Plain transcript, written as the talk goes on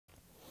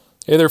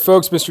Hey there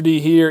folks, Mr. D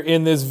here.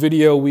 In this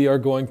video we are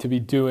going to be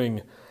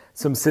doing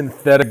some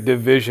synthetic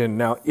division.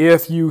 Now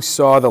if you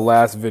saw the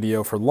last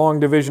video for long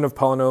division of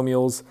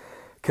polynomials,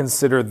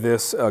 consider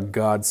this a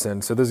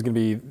godsend. So this is going to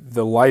be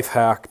the life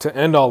hack to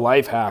end all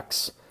life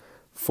hacks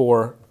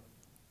for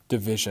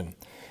division.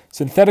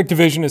 Synthetic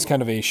division is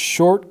kind of a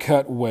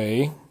shortcut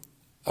way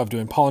of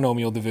doing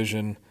polynomial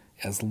division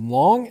as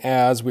long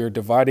as we're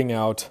dividing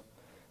out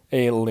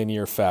a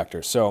linear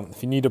factor. So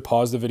if you need to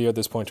pause the video at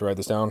this point to write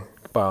this down,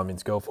 by all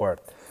means, go for it.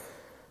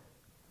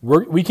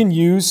 We can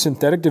use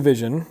synthetic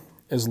division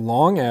as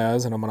long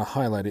as, and I'm going to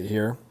highlight it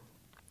here,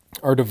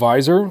 our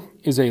divisor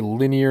is a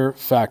linear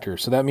factor.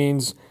 So that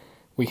means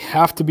we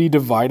have to be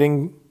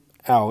dividing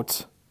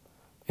out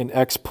an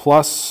x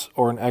plus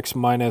or an x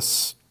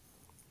minus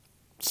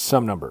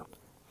some number.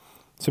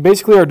 So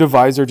basically our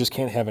divisor just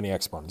can't have any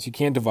exponents. You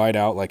can't divide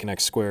out like an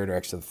x squared or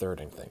x to the third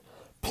or anything.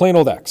 Plain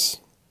old x,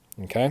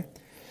 okay?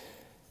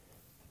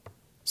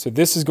 So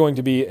this is going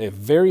to be a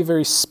very,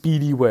 very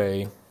speedy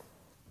way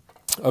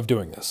of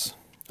doing this,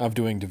 of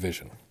doing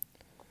division.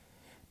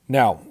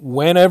 Now,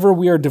 whenever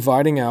we are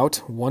dividing out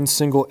one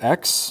single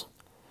x,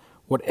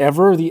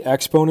 whatever the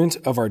exponent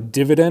of our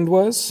dividend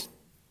was,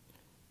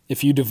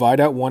 if you divide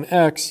out one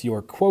x,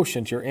 your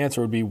quotient, your answer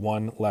would be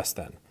 1 less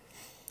than.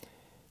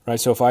 Right?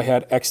 So if I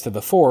had x to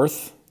the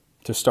fourth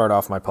to start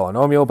off my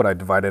polynomial, but I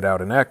divided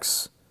out an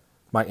x,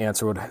 my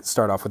answer would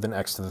start off with an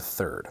x to the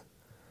third.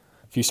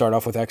 If you start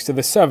off with x to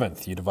the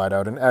seventh, you divide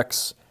out an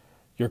x,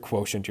 your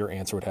quotient, your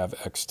answer would have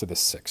x to the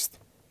sixth.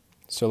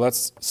 So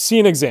let's see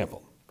an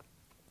example.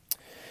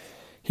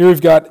 Here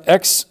we've got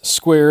x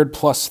squared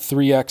plus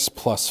 3x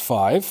plus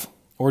 5.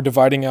 We're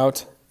dividing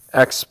out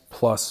x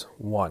plus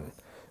 1.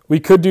 We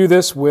could do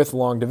this with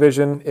long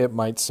division. It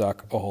might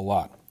suck a whole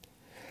lot.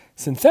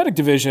 Synthetic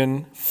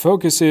division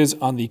focuses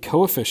on the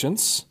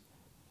coefficients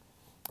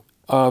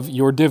of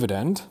your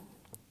dividend,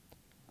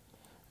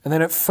 and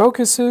then it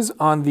focuses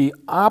on the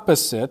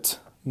opposite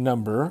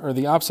number, or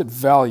the opposite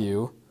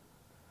value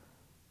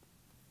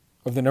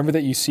of the number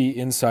that you see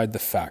inside the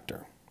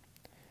factor.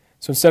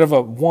 So instead of a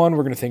 1,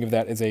 we're going to think of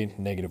that as a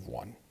negative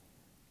 1.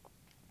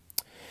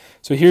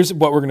 So here's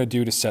what we're going to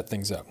do to set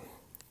things up.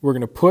 We're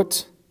going to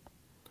put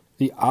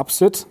the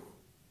opposite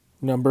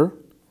number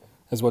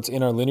as what's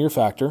in our linear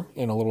factor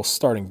in a little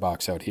starting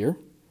box out here.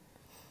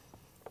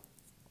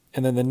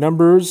 And then the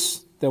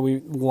numbers that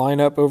we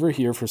line up over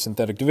here for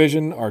synthetic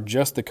division are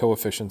just the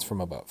coefficients from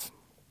above.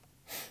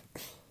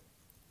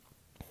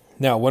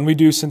 Now, when we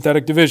do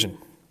synthetic division,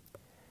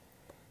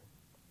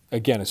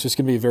 again, it's just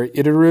going to be a very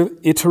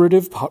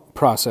iterative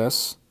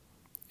process,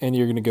 and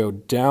you're going to go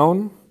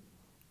down,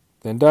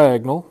 then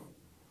diagonal,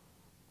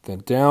 then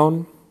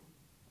down,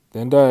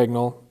 then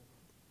diagonal,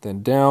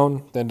 then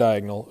down, then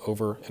diagonal,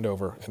 over and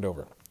over and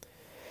over.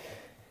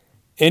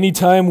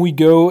 Anytime we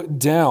go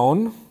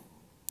down,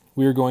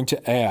 we are going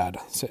to add.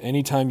 So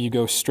anytime you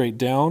go straight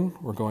down,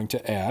 we're going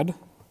to add.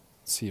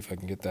 Let's see if I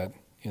can get that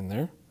in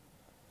there.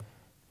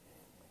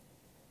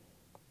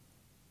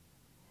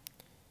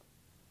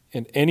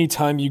 And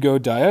anytime you go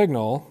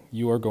diagonal,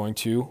 you are going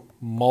to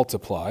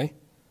multiply.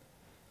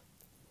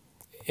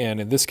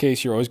 And in this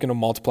case, you're always going to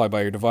multiply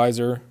by your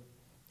divisor.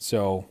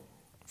 So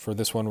for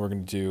this one, we're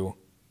going to do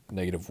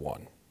negative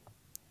 1.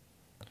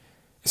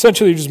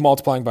 Essentially, you're just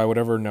multiplying by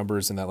whatever number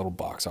is in that little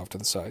box off to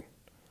the side.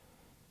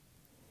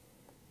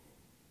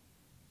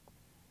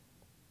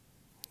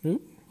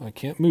 Oop, I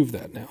can't move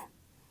that now.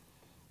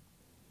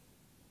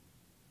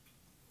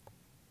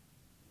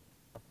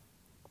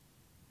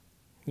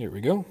 There we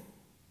go.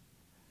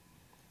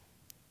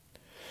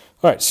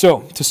 All right, so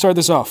to start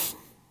this off,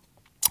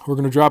 we're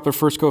going to drop our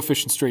first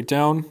coefficient straight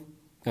down.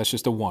 That's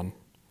just a 1.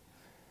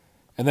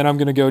 And then I'm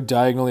going to go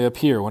diagonally up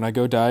here. When I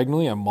go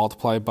diagonally, I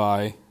multiply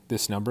by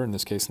this number, in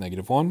this case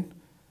negative 1.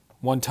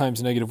 1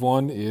 times negative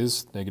 1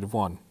 is negative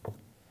 1.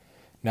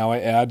 Now I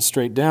add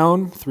straight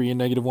down. 3 and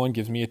negative 1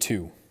 gives me a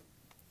 2.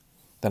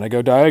 Then I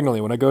go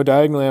diagonally. When I go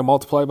diagonally, I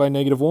multiply by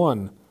negative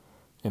 1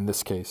 in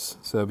this case.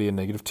 So that would be a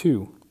negative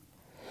 2.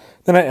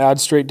 Then I add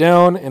straight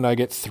down, and I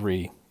get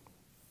 3.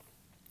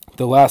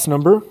 The last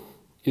number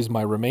is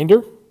my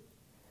remainder.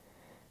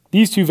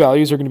 These two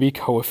values are going to be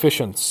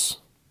coefficients.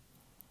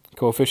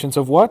 Coefficients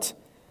of what?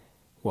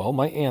 Well,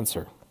 my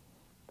answer.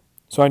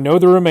 So I know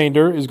the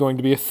remainder is going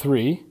to be a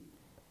 3.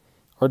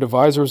 Our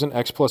divisor is an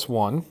x plus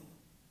 1.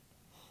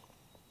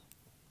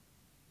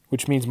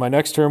 Which means my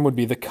next term would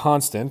be the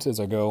constant as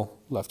I go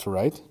left to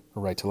right,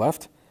 or right to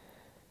left,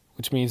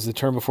 which means the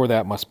term before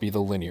that must be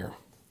the linear.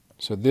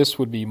 So this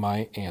would be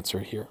my answer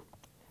here.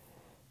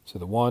 So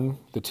the 1,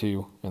 the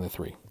 2, and the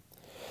 3.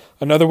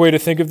 Another way to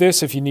think of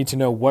this, if you need to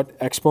know what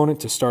exponent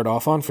to start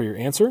off on for your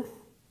answer,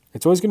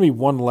 it's always going to be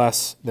 1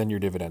 less than your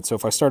dividend. So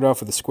if I start off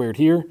with a squared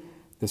here,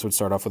 this would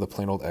start off with a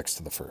plain old x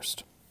to the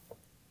first.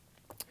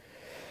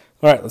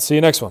 All right, let's see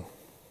the next one.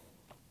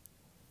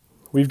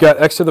 We've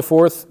got x to the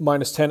fourth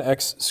minus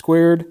 10x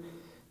squared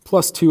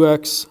plus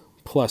 2x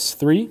plus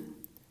 3.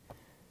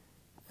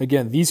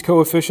 Again, these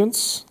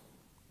coefficients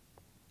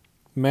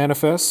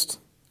manifest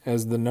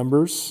as the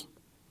numbers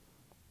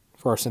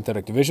for our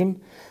synthetic division.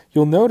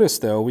 You'll notice,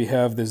 though, we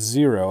have the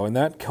 0, and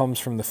that comes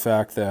from the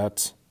fact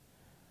that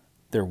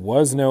there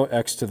was no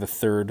x to the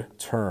third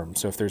term.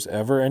 So if there's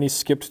ever any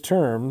skipped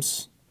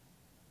terms,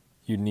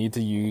 you need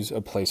to use a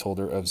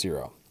placeholder of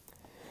 0.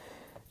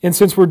 And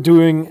since we're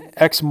doing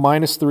x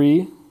minus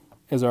 3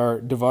 as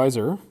our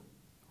divisor,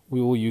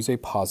 we will use a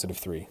positive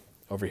 3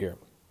 over here.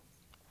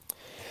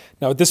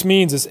 Now what this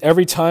means is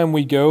every time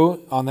we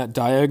go on that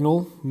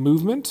diagonal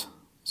movement,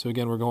 so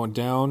again we're going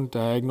down,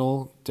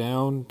 diagonal,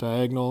 down,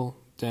 diagonal,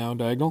 down,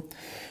 diagonal.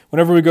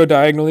 Whenever we go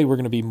diagonally, we're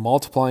going to be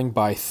multiplying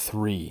by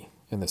 3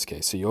 in this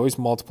case. So you always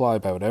multiply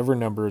by whatever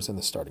number is in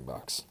the starting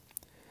box.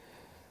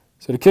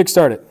 So to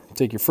kickstart it,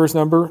 take your first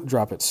number,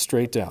 drop it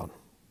straight down.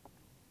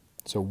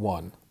 So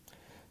 1.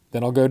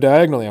 Then I'll go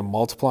diagonally. I'm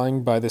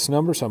multiplying by this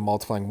number, so I'm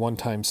multiplying 1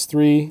 times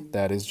 3.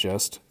 That is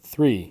just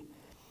 3.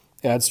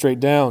 Add straight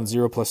down.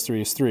 0 plus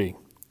 3 is 3.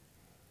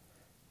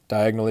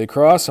 Diagonally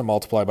across, I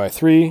multiply by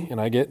 3, and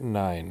I get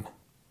 9.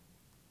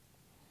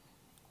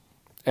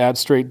 Add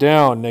straight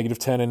down. Negative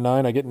 10 and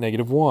 9, I get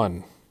negative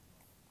 1.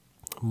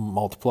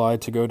 Multiply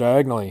to go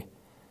diagonally.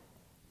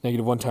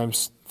 Negative 1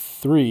 times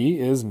 3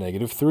 is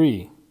negative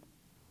 3.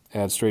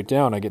 Add straight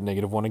down, I get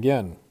negative 1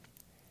 again.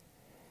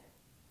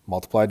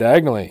 Multiply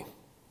diagonally.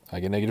 I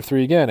get negative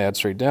 3 again. Add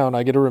straight down,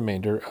 I get a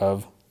remainder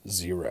of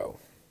 0.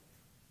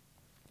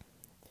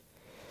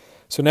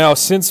 So now,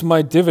 since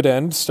my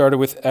dividend started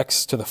with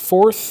x to the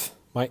 4th,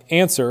 my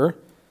answer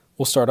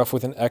will start off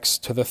with an x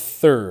to the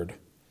 3rd.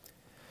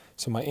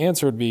 So my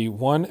answer would be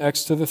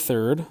 1x to the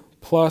 3rd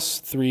plus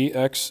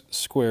 3x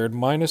squared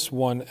minus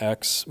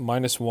 1x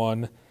minus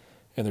 1,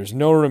 and there's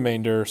no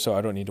remainder, so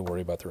I don't need to worry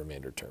about the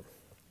remainder term.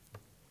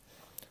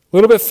 A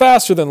little bit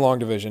faster than long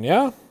division,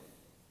 yeah?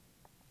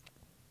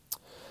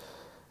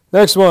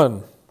 Next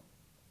one.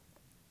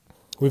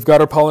 We've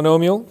got our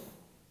polynomial.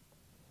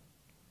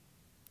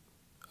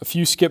 A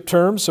few skip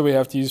terms, so we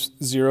have to use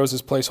zeros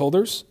as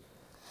placeholders.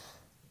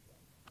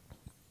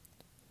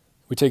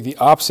 We take the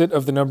opposite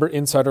of the number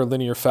inside our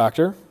linear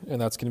factor,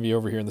 and that's going to be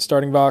over here in the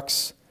starting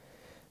box.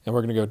 And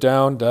we're going to go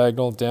down,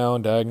 diagonal,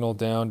 down, diagonal,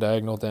 down,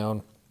 diagonal,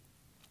 down.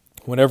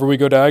 Whenever we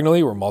go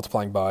diagonally, we're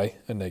multiplying by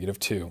a negative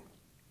 2.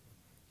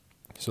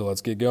 So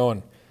let's get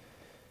going.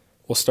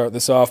 We'll start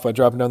this off by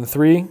dropping down the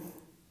 3.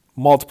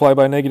 Multiply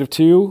by negative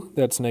 2,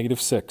 that's negative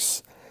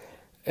 6.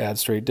 Add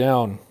straight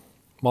down.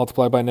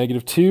 Multiply by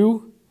negative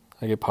 2,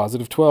 I get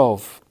positive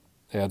 12.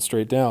 Add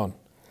straight down.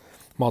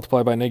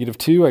 Multiply by negative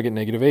 2, I get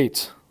negative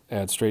 8.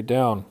 Add straight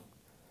down.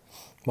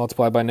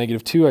 Multiply by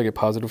negative 2, I get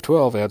positive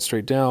 12. Add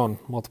straight down.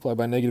 Multiply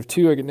by negative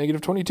 2, I get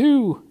negative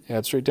 22.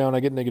 Add straight down, I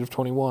get negative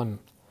 21.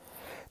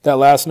 That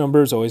last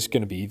number is always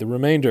going to be the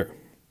remainder.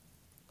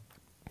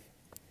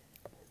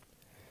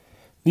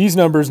 These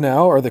numbers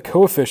now are the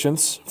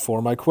coefficients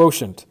for my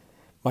quotient.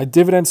 My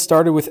dividend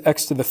started with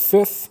x to the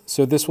 5th,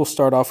 so this will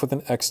start off with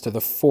an x to the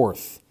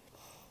 4th.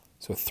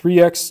 So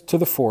 3x to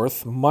the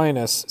 4th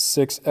minus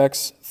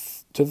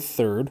 6x to the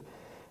 3rd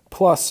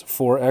plus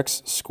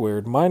 4x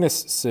squared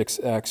minus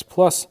 6x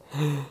plus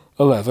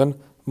 11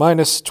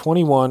 minus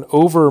 21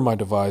 over my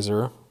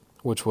divisor,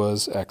 which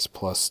was x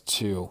plus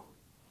 2.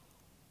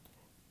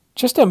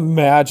 Just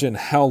imagine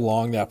how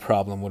long that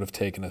problem would have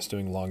taken us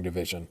doing long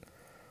division.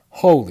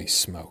 Holy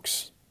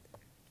smokes.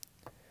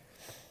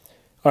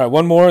 All right,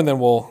 one more and then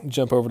we'll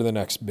jump over to the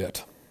next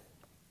bit.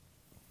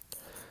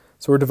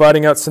 So we're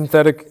dividing out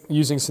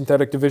using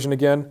synthetic division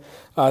again.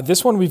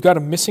 This one we've got a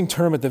missing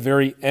term at the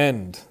very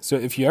end. So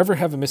if you ever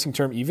have a missing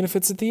term, even if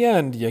it's at the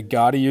end, you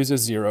got to use a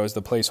 0 as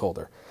the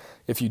placeholder.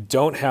 If you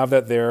don't have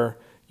that there,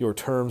 your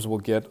terms will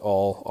get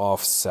all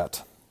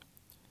offset.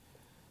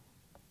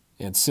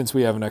 And since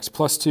we have an x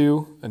plus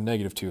 2, a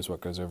negative 2 is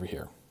what goes over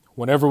here.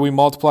 Whenever we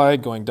multiply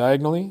going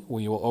diagonally,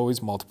 we will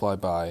always multiply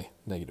by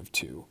negative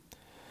 2.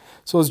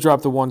 So let's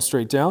drop the 1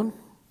 straight down.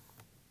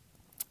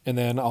 And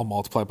then I'll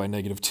multiply by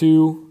negative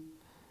 2.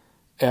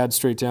 Add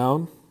straight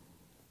down,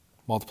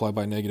 multiply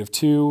by negative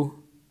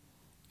 2,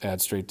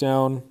 add straight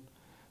down,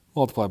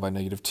 multiply by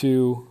negative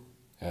 2,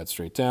 add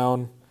straight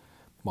down,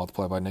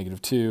 multiply by negative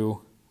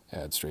 2,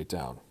 add straight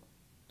down.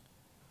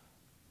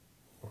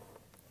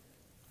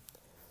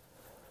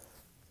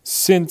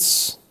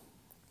 Since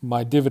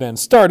my dividend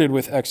started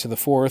with x to the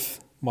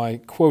 4th,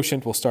 my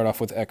quotient will start off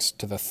with x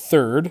to the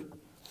 3rd.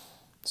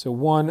 So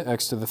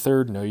 1x to the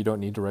 3rd, no, you don't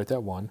need to write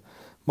that 1,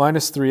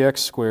 minus 3x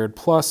squared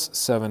plus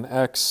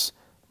 7x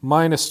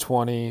minus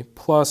 20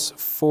 plus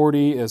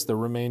 40 as the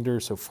remainder,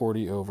 so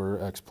 40 over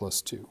x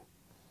plus 2.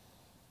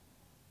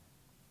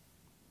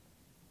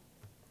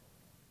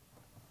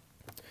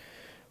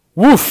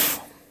 Woof!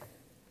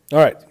 All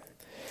right,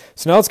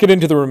 so now let's get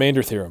into the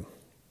remainder theorem.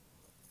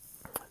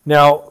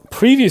 Now,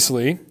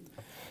 previously,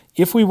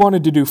 if we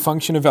wanted to do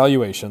function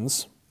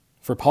evaluations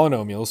for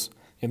polynomials,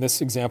 in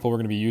this example we're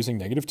going to be using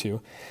negative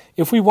 2,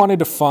 if we wanted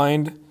to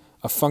find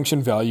a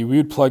function value, we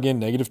would plug in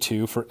negative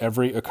 2 for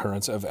every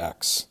occurrence of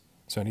x.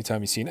 So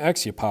anytime you see an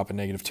x, you pop a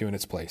negative 2 in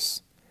its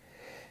place.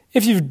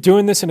 If you're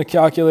doing this in a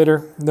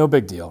calculator, no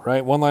big deal,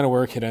 right? One line of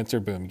work, hit enter,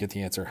 boom, you get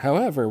the answer.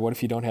 However, what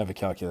if you don't have a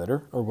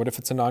calculator? Or what if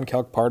it's a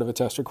non-calc part of a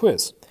test or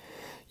quiz?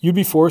 you'd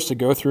be forced to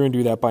go through and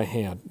do that by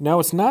hand. Now,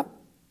 it's not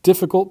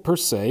difficult per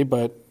se,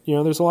 but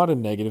there's a lot of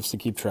negatives to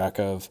keep track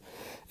of.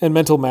 And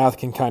mental math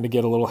can kind of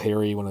get a little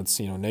hairy when it's,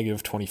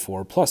 negative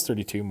 24 plus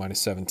 32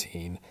 minus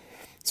 17.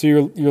 So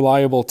you're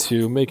liable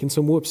to making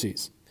some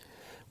whoopsies.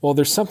 Well,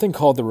 there's something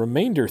called the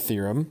remainder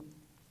theorem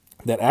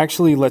that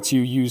actually lets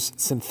you use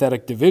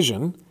synthetic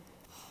division.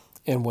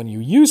 And when you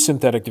use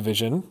synthetic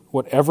division,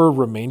 whatever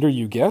remainder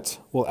you get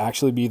will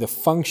actually be the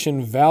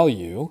function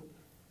value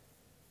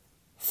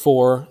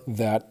for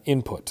that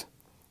input.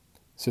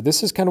 So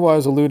this is kind of what I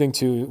was alluding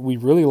to. We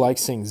really like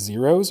seeing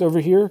zeros over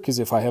here, because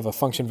if I have a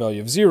function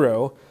value of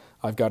 0,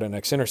 I've got an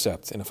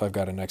x-intercept. And if I've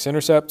got an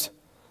x-intercept,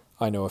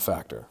 I know a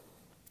factor.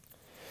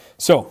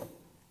 So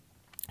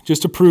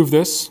just to prove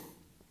this,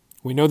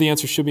 we know the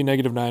answer should be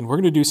 -9. We're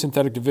going to do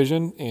synthetic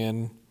division,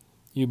 and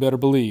you better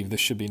believe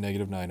this should be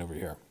 -9 over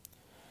here.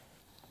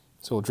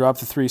 So we'll drop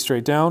the 3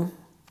 straight down.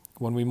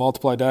 When we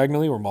multiply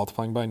diagonally, we're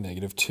multiplying by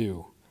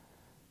 -2.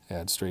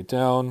 Add straight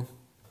down.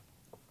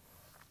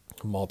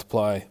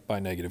 Multiply by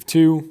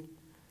 -2.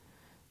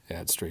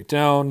 Add straight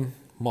down.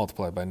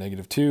 Multiply by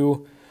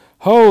 -2.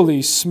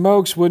 Holy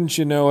smokes, wouldn't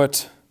you know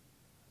it?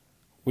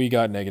 We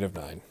got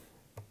 -9.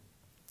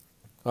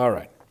 All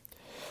right.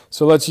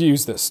 So let's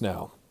use this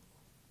now.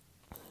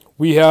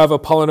 We have a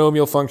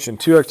polynomial function,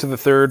 2x to the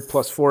third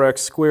plus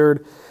 4x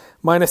squared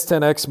minus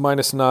 10x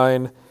minus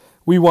 9.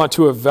 We want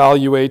to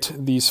evaluate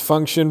these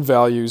function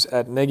values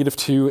at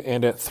 -2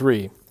 and at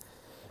 3.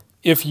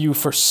 If you,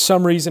 for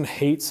some reason,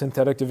 hate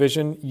synthetic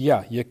division,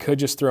 yeah, you could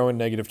just throw in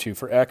 -2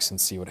 for x and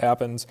see what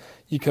happens.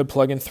 You could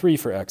plug in 3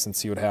 for x and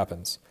see what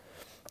happens.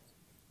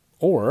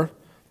 Or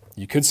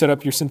you could set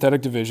up your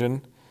synthetic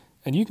division,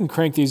 and you can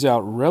crank these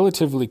out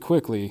relatively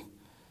quickly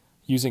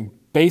using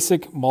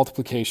basic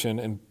multiplication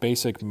and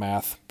basic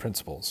math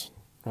principles,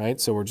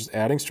 right? So we're just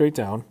adding straight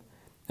down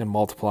and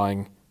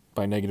multiplying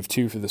by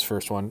 -2 for this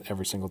first one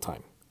every single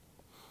time.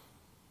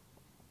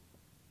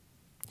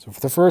 So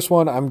for the first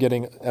one, I'm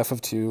getting f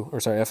of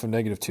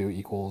 -2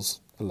 equals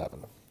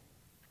 11.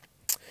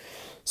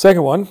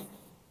 Second one,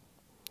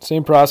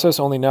 same process,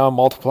 only now I'm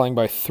multiplying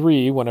by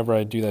 3 whenever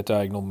I do that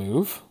diagonal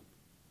move.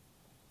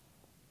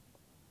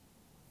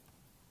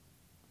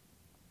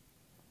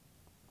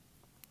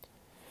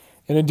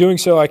 And in doing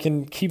so, I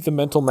can keep the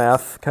mental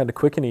math kind of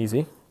quick and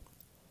easy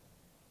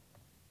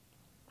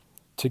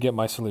to get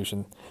my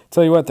solution.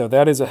 Tell you what, though,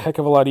 that is a heck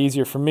of a lot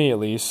easier for me, at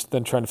least,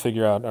 than trying to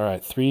figure out, all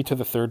right, 3 to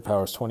the third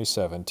power is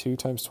 27. 2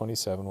 times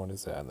 27, what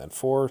is that? And then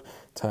 4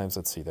 times,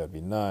 let's see, that would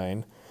be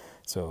 9.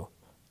 So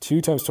 2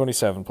 times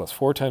 27 plus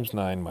 4 times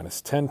 9 minus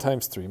 10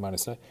 times 3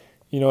 minus 9.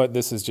 You know what?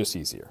 This is just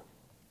easier.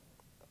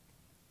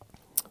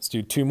 Let's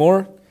do 2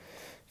 more.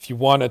 If you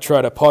want to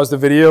try to pause the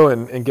video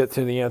and get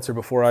to the answer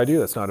before I do,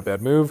 that's not a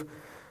bad move.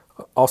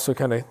 Also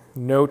kind of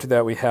note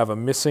that we have a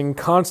missing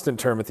constant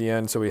term at the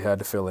end, so we had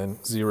to fill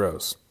in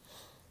zeros.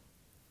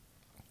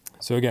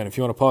 So again, if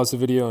you want to pause the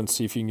video and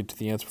see if you can get to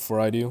the answer before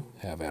I do,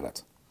 have at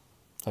it.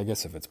 I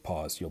guess if it's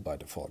paused, you'll by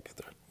default get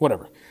there.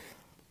 Whatever.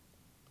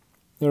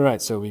 All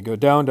right, so we go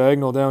down,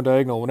 diagonal, down,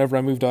 diagonal. Whenever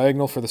I move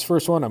diagonal for this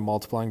first one, I'm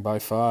multiplying by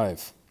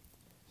 5.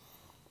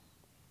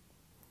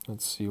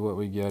 Let's see what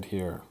we get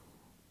here.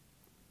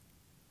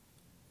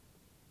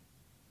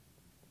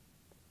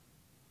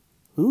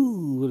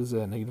 Ooh, what is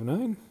that,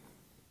 -9?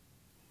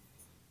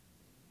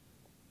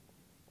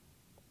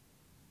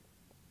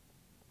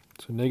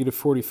 So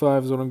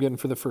 -45 is what I'm getting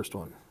for the first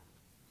one.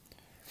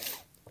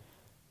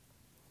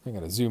 I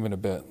gotta zoom in a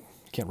bit.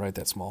 Can't write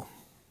that small.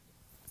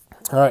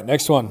 All right,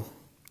 next one.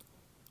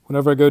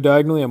 Whenever I go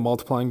diagonally, I'm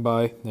multiplying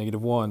by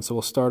 -1. So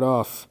we'll start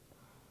off,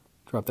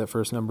 drop that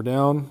first number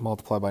down,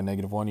 multiply by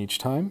 -1 each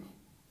time.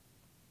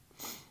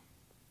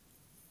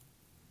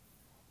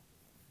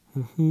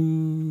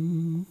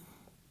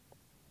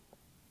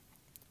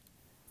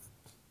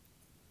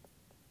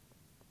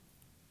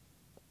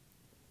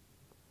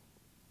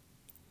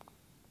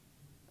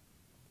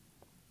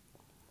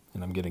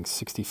 And I'm getting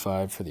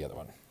 65 for the other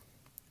one.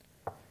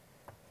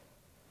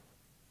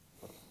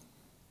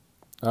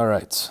 All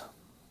right.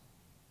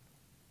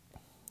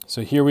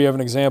 So here we have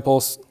an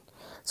example.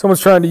 Someone's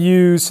trying to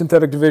use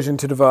synthetic division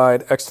to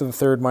divide x to the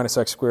third minus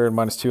x squared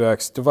minus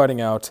 2x, dividing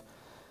out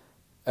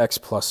x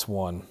plus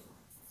 1.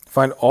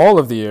 Find all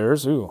of the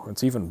errors. Ooh,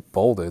 it's even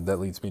bolded. That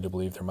leads me to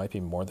believe there might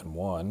be more than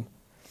one.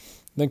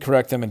 Then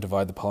correct them and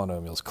divide the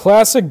polynomials.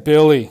 Classic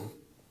Billy.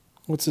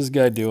 What's this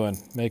guy doing?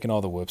 Making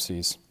all the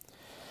whoopsies.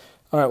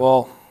 All right,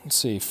 well, let's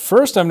see.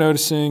 First I'm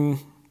noticing,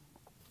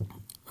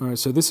 all right,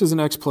 so this is an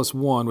x plus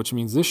 1, which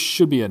means this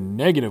should be a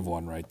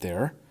 -1 right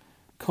there.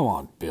 Come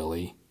on,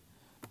 Billy.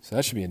 So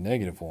that should be a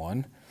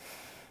 -1.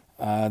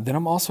 Then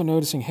I'm also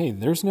noticing, hey,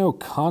 there's no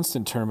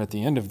constant term at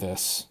the end of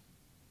this.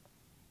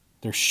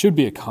 There should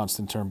be a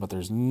constant term, but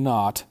there's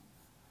not,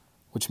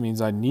 which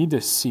means I need to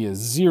see a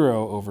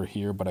 0 over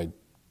here, but I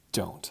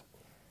don't.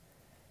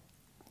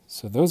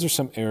 So those are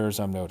some errors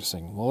I'm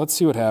noticing. Well, let's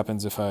see what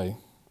happens if I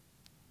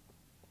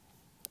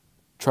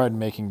tried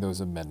making those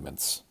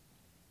amendments.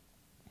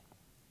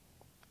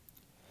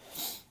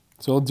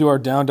 So we'll do our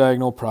down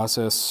diagonal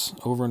process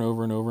over and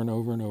over and over and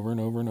over and over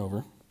and over and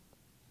over.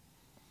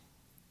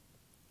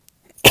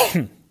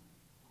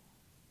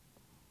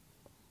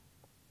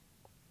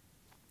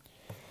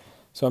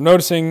 So I'm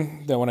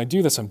noticing that when I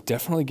do this, I'm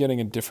definitely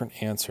getting a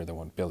different answer than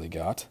what Billy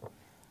got.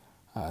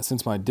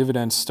 Since my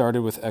dividend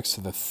started with x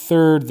to the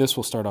third, this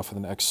will start off with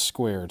an x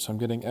squared. So I'm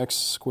getting x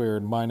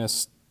squared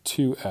minus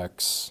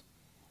 2x,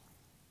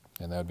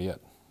 and that would be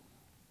it.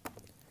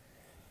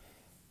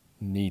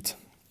 Neat.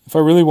 If I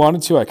really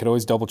wanted to, I could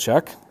always double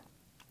check.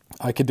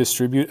 I could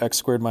distribute x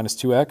squared minus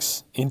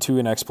 2x into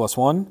an x plus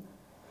 1,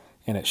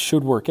 and it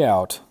should work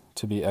out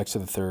to be x to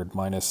the third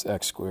minus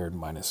x squared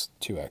minus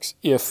 2x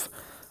if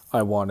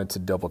I wanted to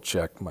double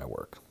check my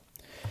work.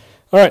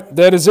 All right,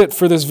 that is it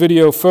for this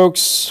video,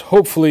 folks.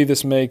 Hopefully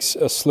this makes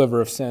a sliver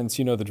of sense.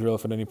 You know the drill.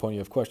 If at any point you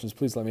have questions,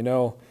 please let me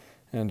know.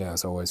 And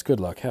as always, good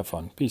luck, have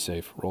fun, be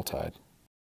safe, roll tide.